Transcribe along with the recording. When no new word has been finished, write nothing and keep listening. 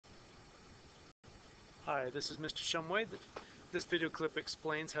Hi, this is Mr. Shumway. This video clip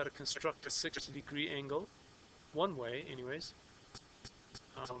explains how to construct a 60-degree angle, one way anyways.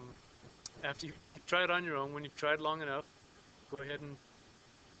 After you try it on your own, when you've tried long enough, go ahead and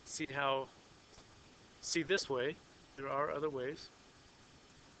see this way. There are other ways.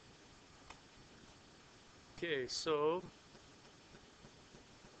 Okay, so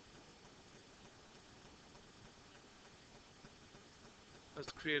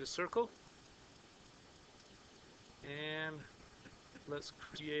let's create a circle. And let's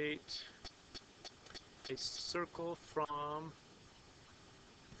create a circle from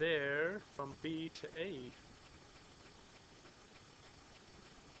there, from B to A.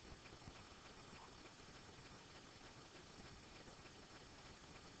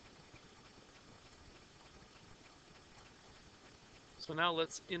 So now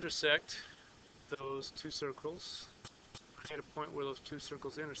let's intersect those two circles. Create a point where those two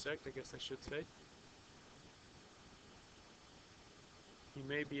circles intersect, I guess I should say. You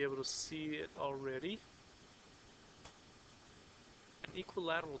may be able to see it already. An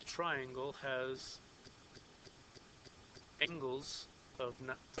equilateral triangle has angles of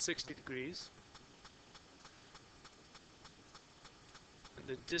 60 degrees. And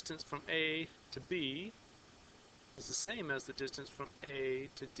the distance from A to B is the same as the distance from A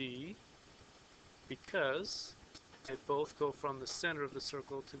to D because they both go from the center of the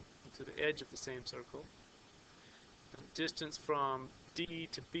circle to the edge of the same circle. The distance from D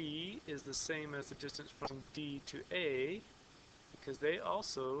to B is the same as the distance from D to A because they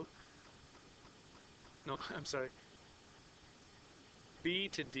also, no, I'm sorry, B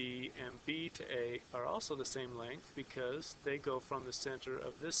to D and B to A are also the same length because they go from the center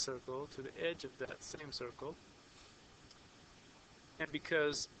of this circle to the edge of that same circle. And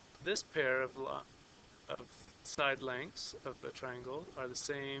because this pair of side lengths of a triangle are the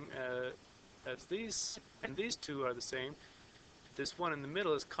same as these, and these two are the same, this one in the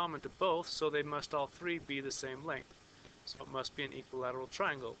middle is common to both, so they must all three be the same length. So it must be an equilateral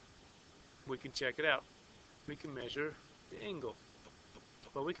triangle. We can check it out. We can measure the angle.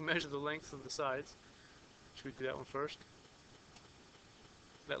 Well, we can measure the length of the sides. Should we do that one first?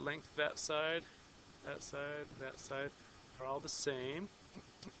 That length, that side, that side, that side are all the same,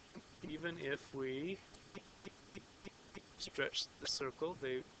 even if we stretch the circle.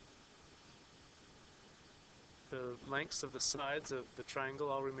 The lengths of the sides of the triangle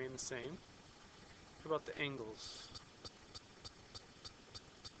all remain the same. What about the angles?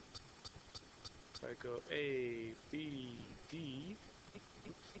 So I go A, B, D,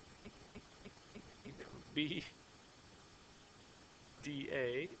 B, D,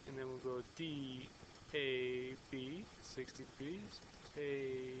 A, and then we'll go D, A, B, 60 degrees,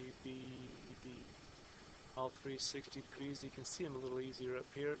 A, B, D. All three 60 degrees. You can see them a little easier up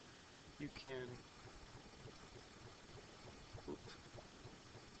here. You can,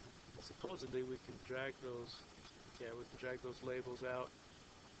 supposedly we can drag those, we can drag those labels out.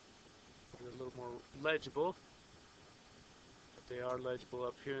 They're a little more legible, but they are legible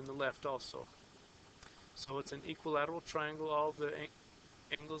up here in the left also. So it's an equilateral triangle. All the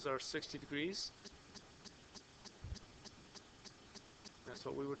angles are 60 degrees. That's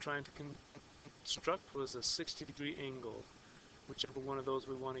what we were trying to construct, was a 60-degree angle, whichever one of those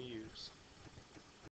we want to use.